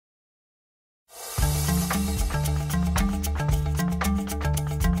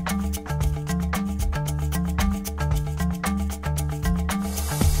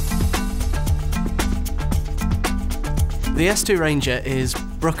The S2 Ranger is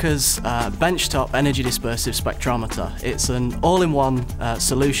Bruker's benchtop energy dispersive spectrometer. It's an all-in-one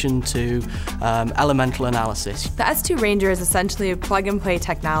solution to elemental analysis. The S2 Ranger is essentially a plug-and-play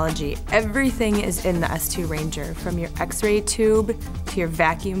technology. Everything is in the S2 Ranger, from your X-ray tube to your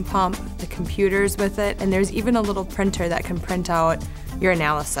vacuum pump, the computers with it, and there's even a little printer that can print out your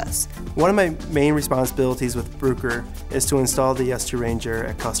analysis. One of my main responsibilities with Bruker is to install the S2 Ranger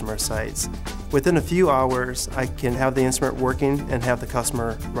at customer sites. Within a few hours, I can have the instrument working and have the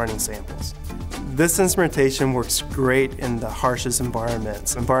customer running samples. This instrumentation works great in the harshest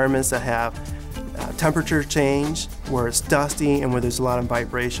environments that have temperature change, where it's dusty and where there's a lot of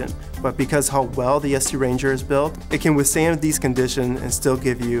vibration. But because how well the S2 Ranger is built, it can withstand these conditions and still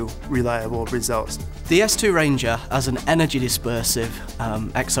give you reliable results. The S2 Ranger, as an energy dispersive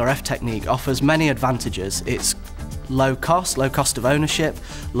XRF technique, offers many advantages. It's low cost of ownership,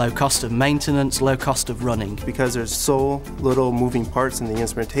 low cost of maintenance, low cost of running. Because there's so little moving parts in the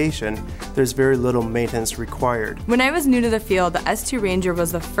instrumentation, there's very little maintenance required. When I was new to the field, the S2 Ranger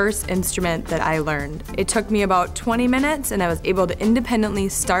was the first instrument that I learned. It took me about 20 minutes and I was able to independently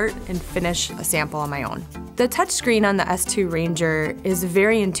start and finish a sample on my own. The touchscreen on the S2 Ranger is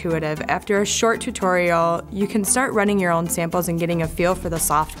very intuitive. After a short tutorial, you can start running your own samples and getting a feel for the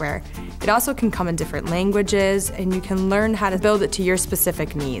software. It also can come in different languages, and you can learn how to build it to your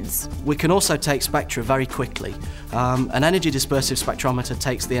specific needs. We can also take spectra very quickly. An energy dispersive spectrometer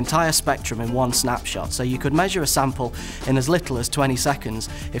takes the entire spectrum in one snapshot, so you could measure a sample in as little as 20 seconds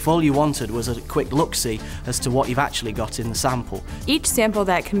if all you wanted was a quick look-see as to what you've actually got in the sample. Each sample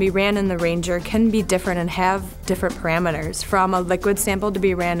that can be ran in the Ranger can be different and have different parameters, from a liquid sample to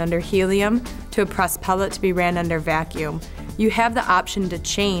be ran under helium to a pressed pellet to be ran under vacuum. You have the option to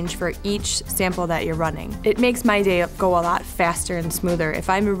change for each sample that you're running. It makes my day go a lot faster and smoother. If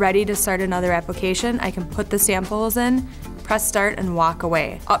I'm ready to start another application, I can put the samples in, press start, and walk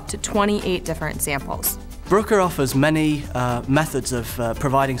away. Up to 28 different samples. Bruker offers many methods of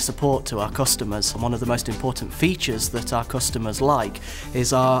providing support to our customers. One of the most important features that our customers like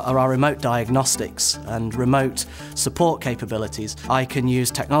is our remote diagnostics and remote support capabilities. I can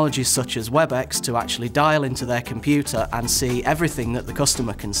use technologies such as WebEx to actually dial into their computer and see everything that the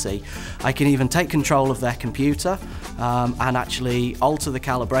customer can see. I can even take control of their computer and actually alter the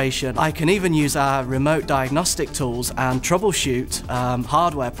calibration. I can even use our remote diagnostic tools and troubleshoot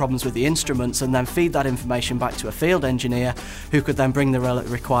hardware problems with the instruments and then feed that information back to a field engineer who could then bring the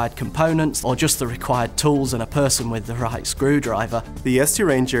required components or just the required tools and a person with the right screwdriver. The S2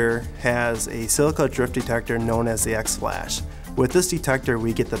 Ranger has a silica drift detector known as the X-Flash. With this detector,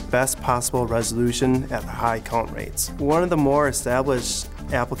 we get the best possible resolution at high count rates. One of the more established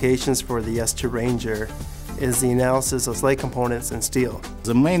applications for the S2 Ranger is the analysis of slate components in steel.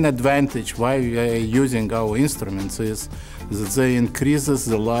 The main advantage why we are using our instruments is that they increases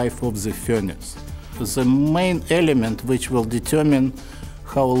the life of the furnace. The main element which will determine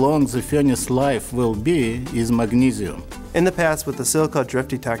how long the furnace life will be is magnesium. In the past, with the silica drift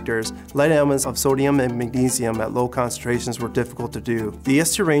detectors, light elements of sodium and magnesium at low concentrations were difficult to do. The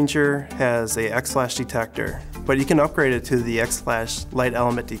S2 Ranger has a X-Flash detector, but you can upgrade it to the X-Flash light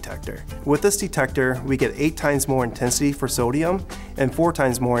element detector. With this detector, we get 8 times more intensity for sodium and 4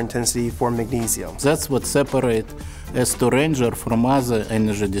 times more intensity for magnesium. That's what separates S2 Ranger from other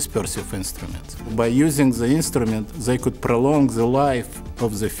energy dispersive instruments. By using the instrument, they could prolong the life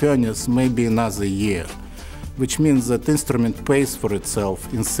of the furnace maybe another year, which means that instrument pays for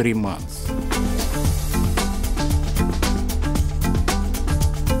itself in 3 months.